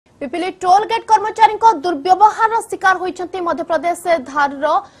Pipili toll gate कर्मचारी दुर्व्यवहार शिकार होती मध्यप्रदेश धार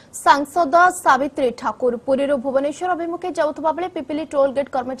सांसद सावित्री ठाकुर पुरी भुवनेश्वर अभिमुखे जाउथबा बेले पिपिली टोल गेट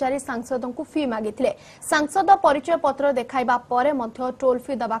कर्मचारी सांसद को फी मागिथिले। सांसद परिचय पत्र देखाइबा परे मध्य टोल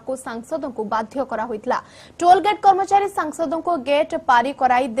फी दबाकू सांसद को बाध्य करा होइतला। टोल गेट कर्मचारी सांसद को गेट पारी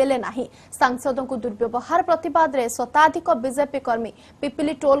कराई देले नाही। सांसद को दुर्व्यवहार प्रतिवाद रे शताधिक बीजेपी कर्मी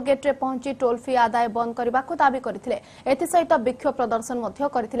पिपिली टोल गेट रे पहुंची टोल फी आदाय बंद करने को दाबी करथिले। एथि सहित विक्षोभ प्रदर्शन मध्य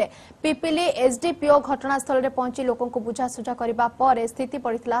करथिले। पिपिली एसडीपीओ घटनास्थल में पहुंची लोकों को बुझासुझा करबा पर स्थिति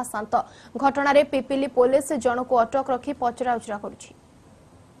पड़िथिला शांत। घटना रे पिपिली पुलिस जन को अटक रखी पचरा उचरा करुछि।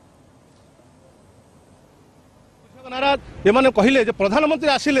 कहले प्रधानमंत्री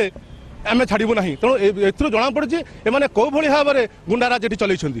आसिले आम छाड़ू ना तेणु ए जना पड़ी एने कौ भाव में गुंडाराज ये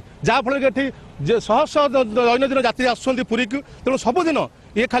चलती जहाँफल कि शह शह दैनंदिन यात्री आसुँच पुरी को तेणु सबुदिन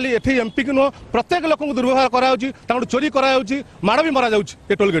ये खाली एटी एमपी की नुह प्रत्येक लोक दुर्व्यवहार कराऊँ चोरी कराऊँ माड़ भी मरा जाऊँ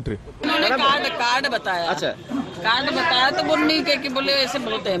टोल गेट कार्ड बताया। अच्छा कार्ड बताया तो वो नहीं कह के बोले ऐसे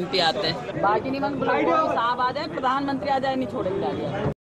बहुत एमपी आते हैं बाकी नहीं साहब आ जाए प्रधानमंत्री आ जाए नहीं छोड़ेंगे।